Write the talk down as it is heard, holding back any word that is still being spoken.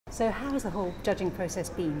So how has the whole judging process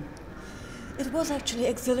been? It was actually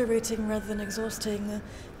exhilarating rather than exhausting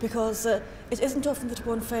because it isn't often that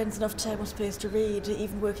one finds enough time or space to read,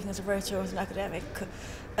 even working as a writer or as an academic.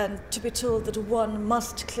 And to be told that one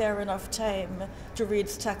must clear enough time to read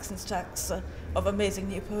stacks and stacks of amazing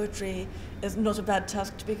new poetry is not a bad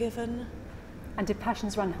task to be given. And did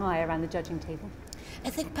passions run high around the judging table? I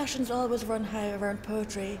think passions always run high around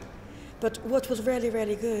poetry. But what was really,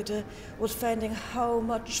 really good was finding how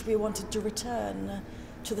much we wanted to return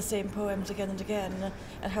to the same poems again and again,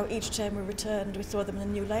 and how each time we returned we saw them in a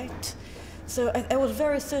new light. So I was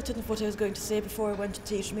very certain of what I was going to say before I went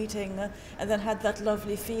into each meeting, and then had that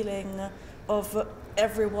lovely feeling of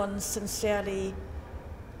everyone sincerely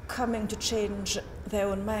coming to change their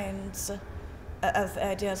own minds as the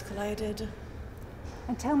ideas collided.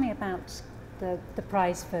 And tell me about the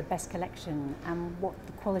prize for Best Collection and what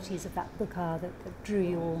the qualities of that book are that drew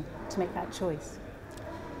you all to make that choice.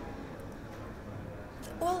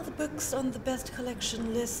 All the books on the Best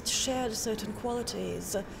Collection list shared certain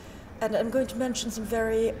qualities, and I'm going to mention some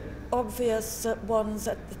very obvious ones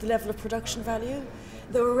at the level of production value.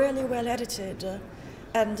 They were really well edited,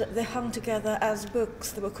 and they hung together as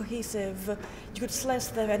books. They were cohesive. You could slice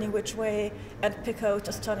them any which way and pick out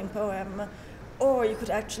a stunning poem, or you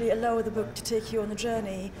could actually allow the book to take you on a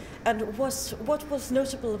journey. And what was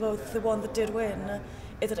notable about the one that did win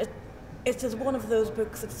is that it is one of those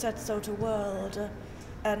books that sets out a world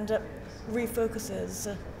and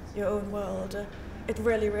refocuses your own world. It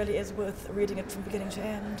really, really is worth reading it from beginning to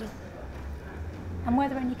end. And were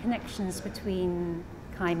there any connections between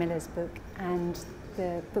Kai Miller's book and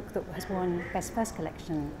the book that has won Best First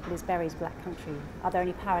Collection, Liz Berry's Black Country? Are there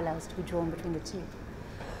any parallels to be drawn between the two?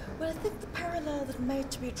 Well, I think the parallel that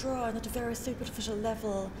might be drawn at a very superficial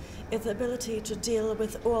level is the ability to deal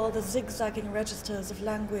with all the zigzagging registers of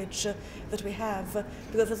language that we have,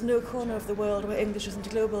 because there's no corner of the world where English isn't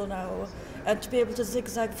global now, and to be able to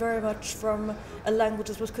zigzag very much from a language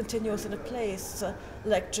that was continuous in a place,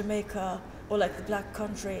 like Jamaica or like the Black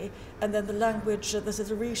Country, and then the language that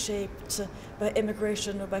is reshaped by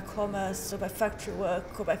immigration or by commerce or by factory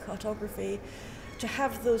work or by cartography. To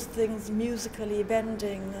have those things musically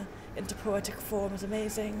bending into poetic form is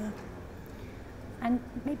amazing. And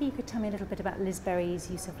maybe you could tell me a little bit about Liz Berry's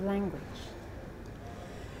use of language.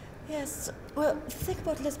 Yes, well, the thing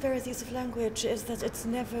about Liz Berry's use of language is that it's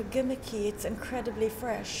never gimmicky, it's incredibly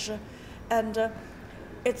fresh. And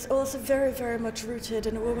it's also very, very much rooted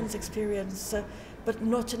in a woman's experience, but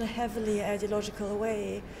not in a heavily ideological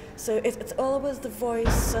way. So it's always the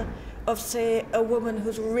voice of, say, a woman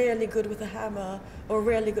who's really good with a hammer or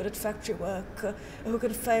really good at factory work, who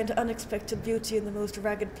can find unexpected beauty in the most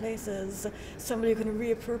ragged places, somebody who can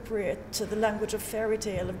reappropriate the language of fairy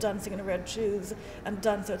tale, of dancing in red shoes, and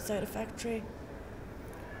dance outside a factory.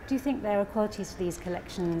 Do you think there are qualities to these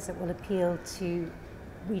collections that will appeal to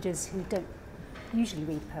readers who don't usually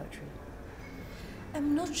read poetry?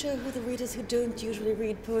 I'm not sure who the readers who don't usually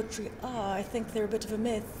read poetry are. I think they're a bit of a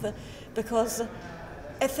myth, because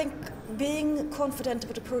I think being confident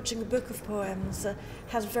about approaching a book of poems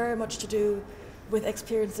has very much to do with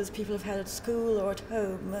experiences people have had at school or at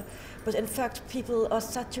home. But in fact, people are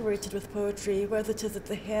saturated with poetry, whether it is that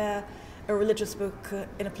they hear a religious book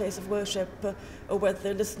in a place of worship, or whether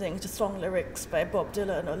they're listening to song lyrics by Bob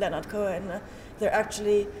Dylan or Leonard Cohen. They're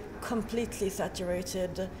actually completely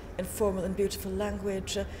saturated in formal and beautiful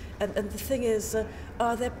language. And the thing is,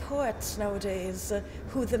 are there poets nowadays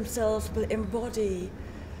who themselves will embody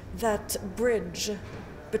that bridge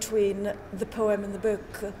between the poem and the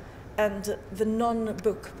book and the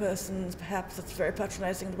non-book person's, perhaps that's very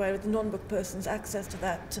patronizing in the way, but the non-book person's access to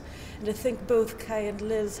that. And I think both Kai and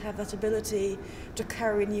Liz have that ability to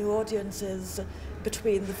carry new audiences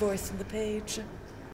between the voice and the page.